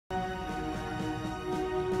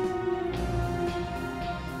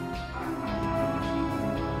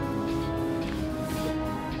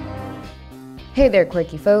Hey there,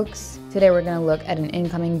 quirky folks! Today we're going to look at an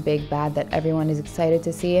incoming big bad that everyone is excited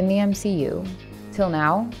to see in the MCU. Till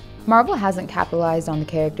now, Marvel hasn't capitalized on the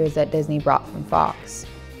characters that Disney brought from Fox.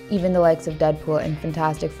 Even the likes of Deadpool and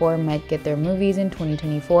Fantastic Four might get their movies in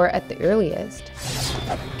 2024 at the earliest.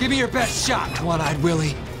 Give me your best shot, One-Eyed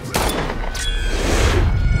Willie!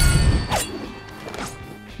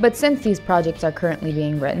 But since these projects are currently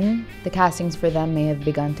being written, the castings for them may have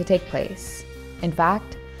begun to take place. In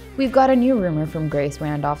fact, we've got a new rumor from Grace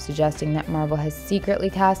Randolph suggesting that Marvel has secretly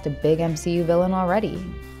cast a big MCU villain already.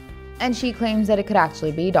 And she claims that it could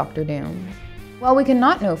actually be Doctor Doom. While we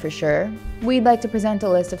cannot know for sure, we'd like to present a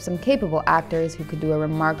list of some capable actors who could do a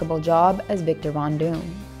remarkable job as Victor Von Doom.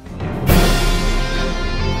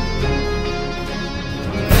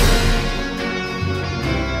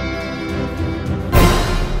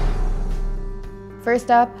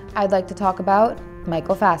 First up, I'd like to talk about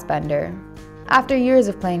Michael Fassbender. After years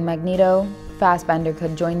of playing Magneto, Fassbender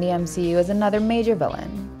could join the MCU as another major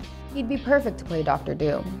villain. He'd be perfect to play Doctor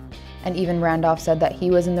Doom, and even Randolph said that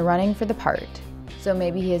he was in the running for the part. So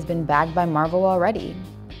maybe he has been bagged by Marvel already.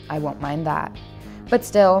 I won't mind that. But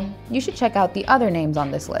still, you should check out the other names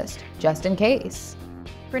on this list, just in case.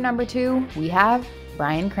 For number 2, we have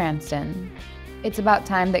Bryan Cranston. It's about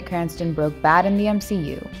time that Cranston broke bad in the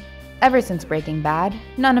MCU. Ever since Breaking Bad,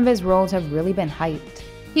 none of his roles have really been hyped.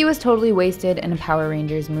 He was totally wasted in a Power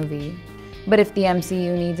Rangers movie. But if the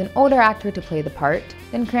MCU needs an older actor to play the part,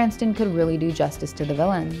 then Cranston could really do justice to the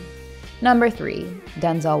villain. Number 3,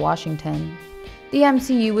 Denzel Washington. The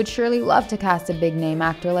MCU would surely love to cast a big-name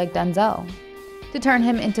actor like Denzel. To turn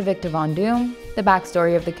him into Victor Von Doom, the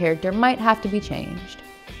backstory of the character might have to be changed.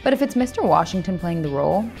 But if it's Mr. Washington playing the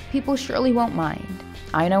role, people surely won't mind.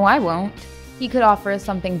 I know I won't. He could offer us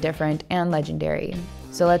something different and legendary.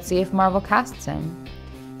 So let's see if Marvel casts him.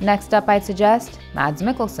 Next up, I'd suggest Mads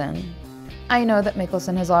Mikkelsen. I know that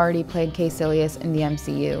Mikkelsen has already played Caecilius in the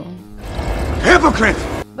MCU.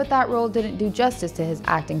 Hypocrite! But that role didn't do justice to his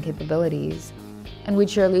acting capabilities, and we'd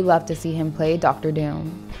surely love to see him play Doctor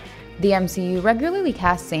Doom. The MCU regularly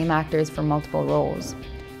casts same actors for multiple roles,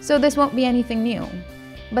 so this won't be anything new.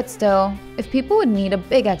 But still, if people would need a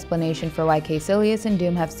big explanation for why Caecilius and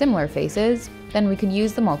Doom have similar faces, then we could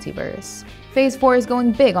use the multiverse. Phase 4 is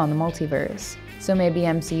going big on the multiverse, so maybe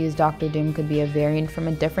MCU's Doctor Doom could be a variant from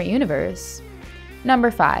a different universe. Number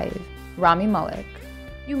 5, Rami Malek.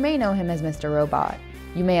 You may know him as Mr. Robot.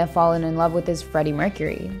 You may have fallen in love with his Freddie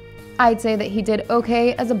Mercury. I'd say that he did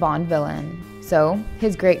okay as a Bond villain, so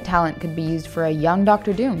his great talent could be used for a young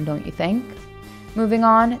Doctor Doom, don't you think? Moving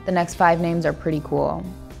on, the next 5 names are pretty cool.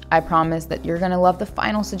 I promise that you're gonna love the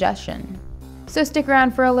final suggestion. So stick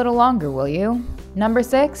around for a little longer, will you? Number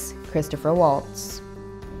 6, Christopher Waltz.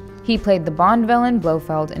 He played the Bond villain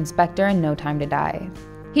Blofeld in Spectre in No Time to Die.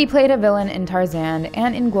 He played a villain in Tarzan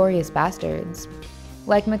and Inglourious Basterds.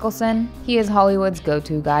 Like Mikkelsen, he is Hollywood's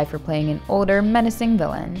go-to guy for playing an older, menacing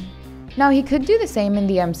villain. Now he could do the same in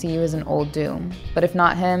the MCU as an old Doom, but if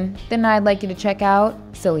not him, then I'd like you to check out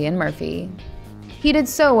Cillian Murphy. He did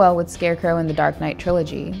so well with Scarecrow in the Dark Knight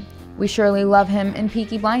trilogy. We surely love him in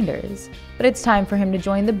Peaky Blinders, but it's time for him to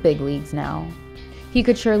join the big leagues now. He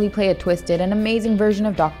could surely play a twisted and amazing version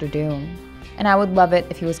of Doctor Doom, and I would love it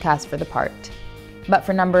if he was cast for the part. But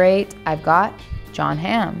for number 8, I've got Jon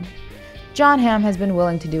Hamm. Jon Hamm has been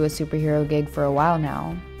willing to do a superhero gig for a while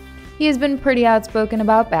now. He has been pretty outspoken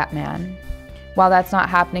about Batman. While that's not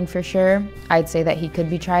happening for sure, I'd say that he could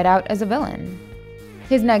be tried out as a villain.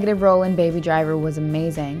 His negative role in Baby Driver was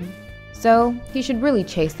amazing, so he should really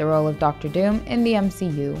chase the role of Doctor Doom in the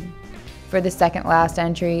MCU. For the second last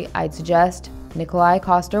entry, I'd suggest Nikolai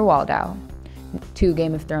Coster-Waldau. 2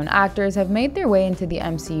 Game of Thrones actors have made their way into the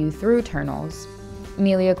MCU through Eternals.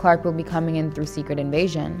 Emilia Clarke will be coming in through Secret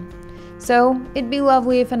Invasion. So it'd be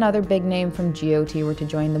lovely if another big name from GOT were to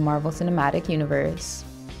join the Marvel Cinematic Universe.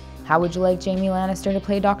 How would you like Jaime Lannister to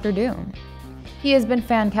play Doctor Doom? He has been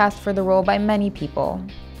fan cast for the role by many people.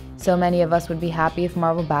 So many of us would be happy if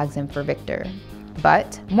Marvel bags him for Victor.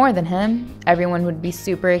 But, more than him, everyone would be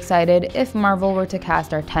super excited if Marvel were to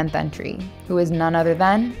cast our 10th entry, who is none other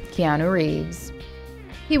than Keanu Reeves.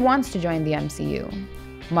 He wants to join the MCU.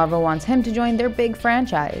 Marvel wants him to join their big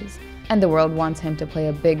franchise, and the world wants him to play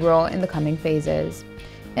a big role in the coming phases.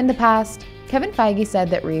 In the past, Kevin Feige said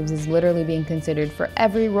that Reeves is literally being considered for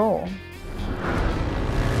every role.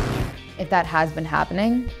 If that has been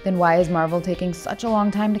happening, then why is Marvel taking such a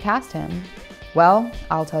long time to cast him? Well,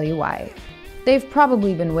 I'll tell you why. They've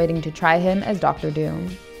probably been waiting to try him as Doctor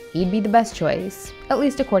Doom. He'd be the best choice, at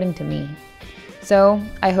least according to me. So,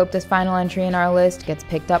 I hope this final entry in our list gets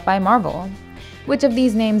picked up by Marvel. Which of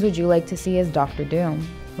these names would you like to see as Doctor Doom?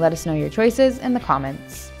 Let us know your choices in the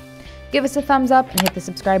comments. Give us a thumbs up and hit the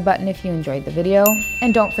subscribe button if you enjoyed the video,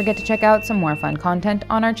 and don't forget to check out some more fun content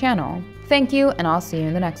on our channel. Thank you, and I'll see you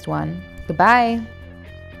in the next one. Goodbye!